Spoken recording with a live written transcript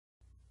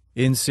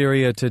In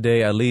Syria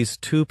today, at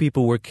least 2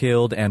 people were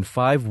killed and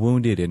 5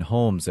 wounded in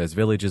Homs as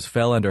villages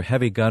fell under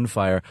heavy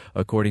gunfire,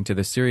 according to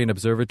the Syrian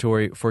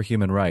Observatory for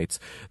Human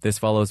Rights. This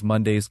follows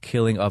Monday's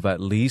killing of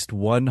at least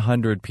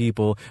 100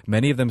 people,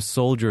 many of them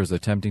soldiers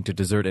attempting to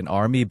desert an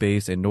army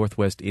base in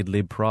northwest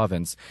Idlib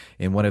province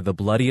in one of the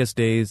bloodiest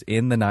days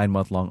in the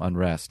 9-month-long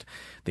unrest.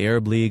 The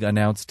Arab League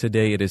announced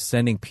today it is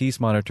sending peace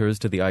monitors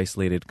to the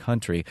isolated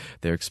country.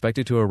 They're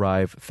expected to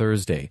arrive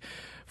Thursday.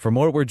 For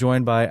more, we're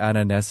joined by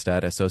Anna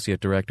Neistat, Associate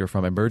Director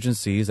from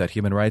Emergencies at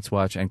Human Rights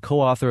Watch and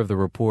co-author of the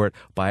report,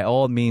 By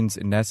All Means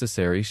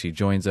Necessary. She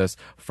joins us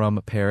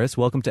from Paris.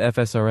 Welcome to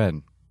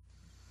FSRN.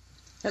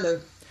 Hello.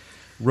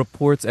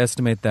 Reports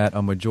estimate that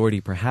a majority,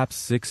 perhaps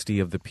 60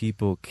 of the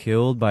people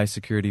killed by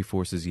security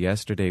forces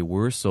yesterday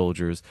were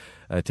soldiers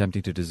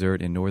attempting to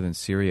desert in northern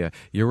Syria.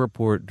 Your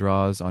report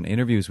draws on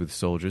interviews with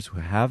soldiers who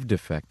have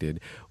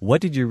defected.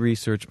 What did your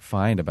research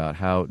find about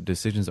how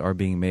decisions are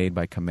being made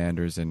by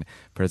commanders in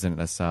President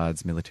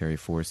Assad's military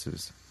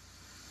forces?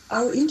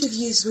 Our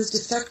interviews with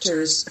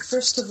defectors,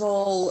 first of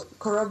all,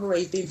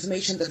 corroborate the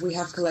information that we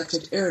have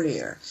collected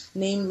earlier,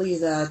 namely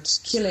that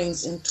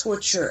killings and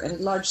torture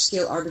and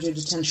large-scale arbitrary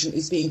detention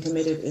is being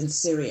committed in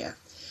Syria.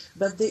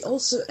 But they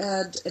also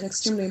add an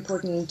extremely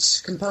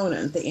important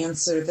component. They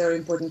answer a very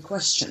important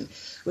question,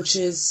 which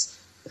is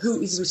who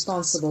is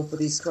responsible for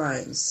these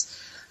crimes?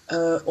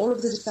 All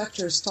of the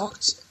defectors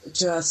talked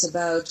to us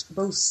about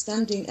both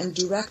standing and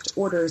direct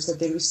orders that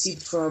they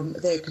received from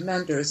their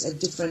commanders at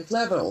different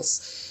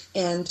levels.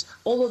 And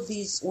all of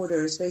these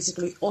orders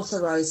basically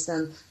authorize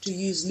them to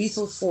use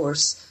lethal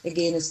force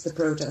against the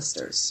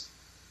protesters.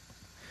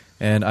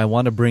 And I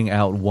want to bring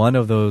out one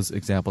of those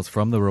examples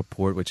from the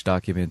report, which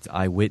documents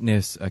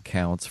eyewitness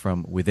accounts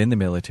from within the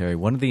military.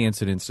 One of the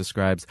incidents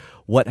describes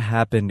what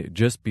happened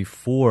just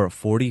before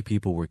 40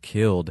 people were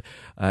killed.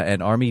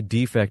 An army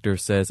defector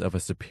says of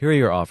a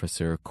superior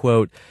officer,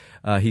 quote,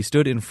 he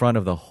stood in front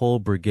of the whole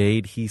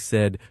brigade. He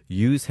said,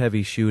 use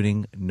heavy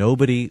shooting.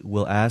 Nobody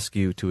will ask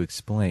you to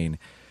explain.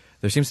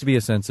 There seems to be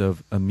a sense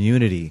of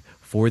immunity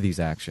for these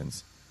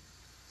actions.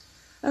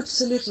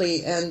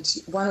 Absolutely, and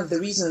one of the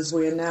reasons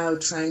we are now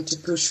trying to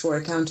push for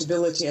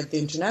accountability at the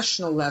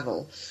international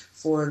level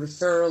for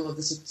referral of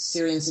the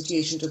Syrian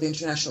situation to the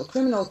International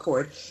Criminal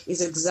Court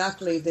is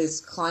exactly this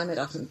climate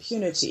of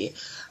impunity.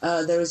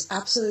 There is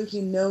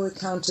absolutely no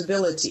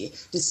accountability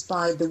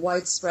despite the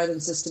widespread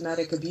and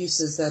systematic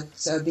abuses that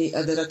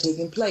are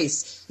taking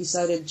place. He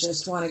cited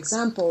just one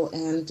example,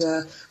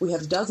 and we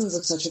have dozens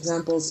of such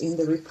examples in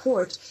the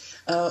report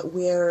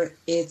where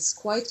it's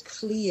quite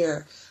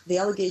clear the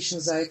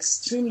allegations are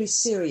extremely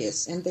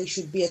serious and they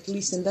should be at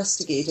least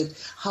investigated.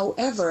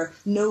 However,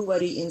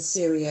 nobody in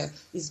Syria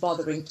is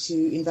bothering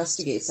to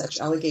investigate such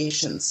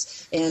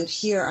allegations. And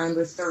here I'm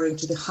referring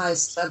to the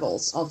highest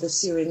levels of the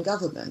Syrian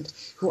government,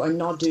 who are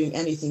not doing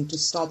anything to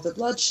stop the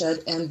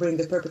bloodshed and bring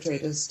the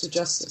perpetrators to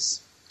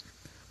justice.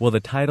 Well, the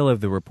title of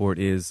the report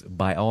is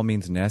By All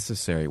Means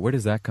Necessary. Where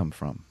does that come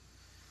from?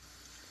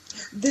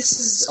 This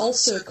is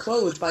also a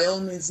quote, by all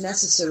means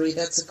necessary.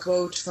 That's a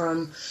quote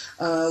from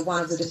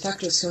one of the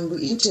defectors whom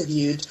we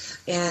interviewed.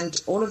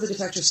 And all of the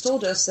defectors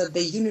told us that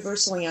they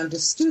universally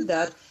understood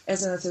that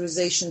as an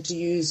authorization to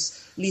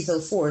use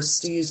lethal force,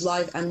 to use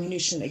live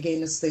ammunition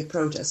against the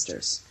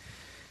protesters.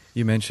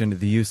 You mentioned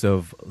the use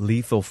of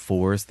lethal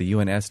force. The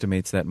UN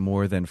estimates that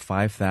more than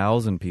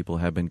 5,000 people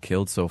have been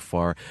killed so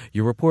far.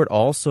 Your report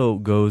also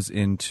goes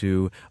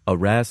into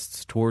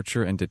arrests,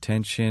 torture, and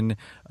detention.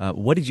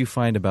 What did you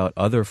find about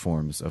other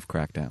forms of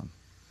crackdown?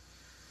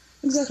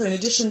 Exactly. In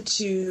addition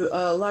to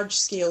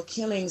large-scale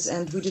killings,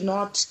 and we did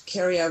not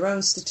carry our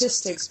own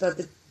statistics, but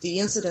the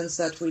incidents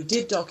that we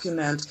did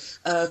document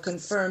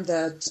confirm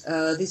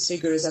that these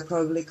figures are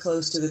probably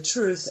close to the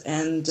truth,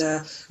 and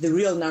the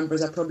real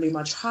numbers are probably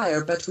much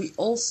higher. But we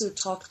also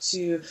talked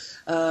to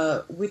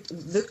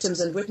victims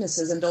and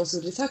witnesses and also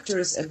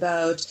defectors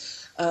about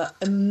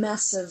a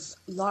massive,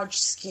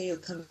 large-scale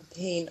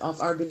campaign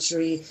of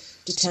arbitrary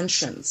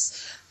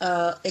detentions.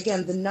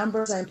 Again, the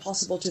numbers are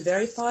impossible to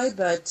verify,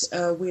 but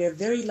we are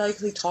very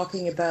likely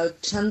talking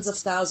about tens of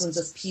thousands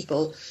of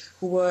people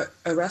who were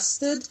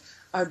arrested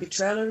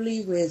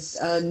arbitrarily with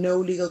no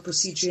legal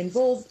procedure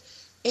involved,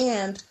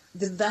 and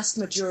the vast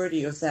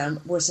majority of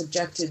them were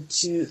subjected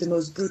to the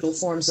most brutal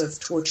forms of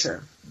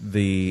torture.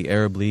 The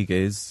Arab League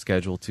is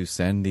scheduled to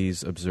send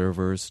these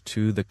observers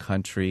to the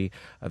country.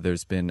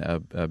 There's been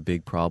a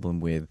big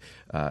problem with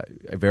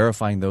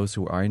verifying those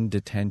who are in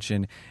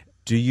detention.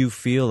 Do you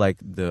feel like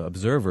the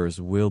observers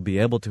will be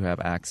able to have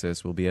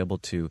access, will be able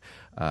to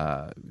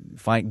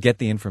get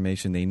the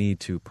information they need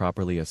to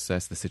properly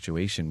assess the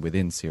situation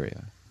within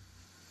Syria?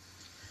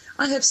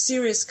 I have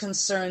serious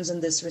concerns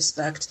in this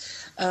respect.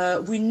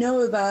 We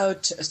know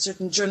about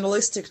certain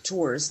journalistic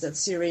tours that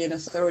Syrian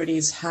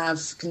authorities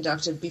have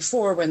conducted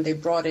before, when they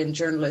brought in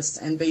journalists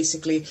and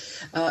basically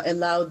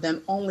allowed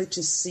them only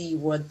to see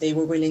what they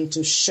were willing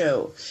to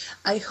show.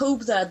 I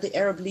hope that the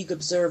Arab League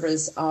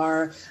observers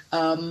are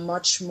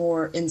much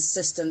more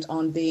insistent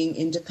on being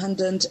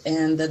independent,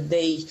 and that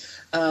they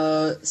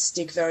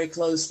stick very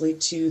closely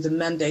to the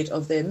mandate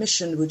of their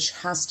mission, which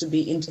has to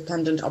be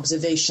independent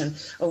observation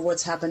of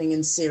what's happening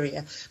in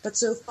Syria. But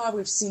so far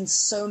we've seen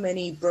so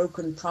many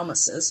broken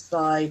promises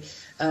by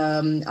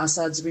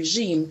Assad's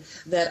regime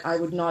that I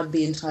would not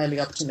be entirely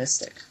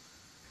optimistic.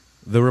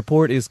 The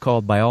report is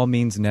called By All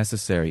Means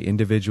Necessary,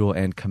 Individual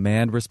and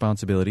Command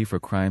Responsibility for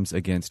Crimes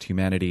Against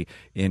Humanity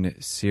in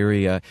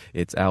Syria.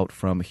 It's out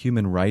from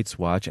Human Rights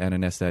Watch. Anna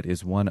Neistat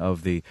is one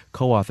of the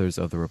co-authors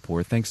of the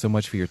report. Thanks so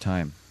much for your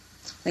time.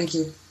 Thank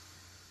you.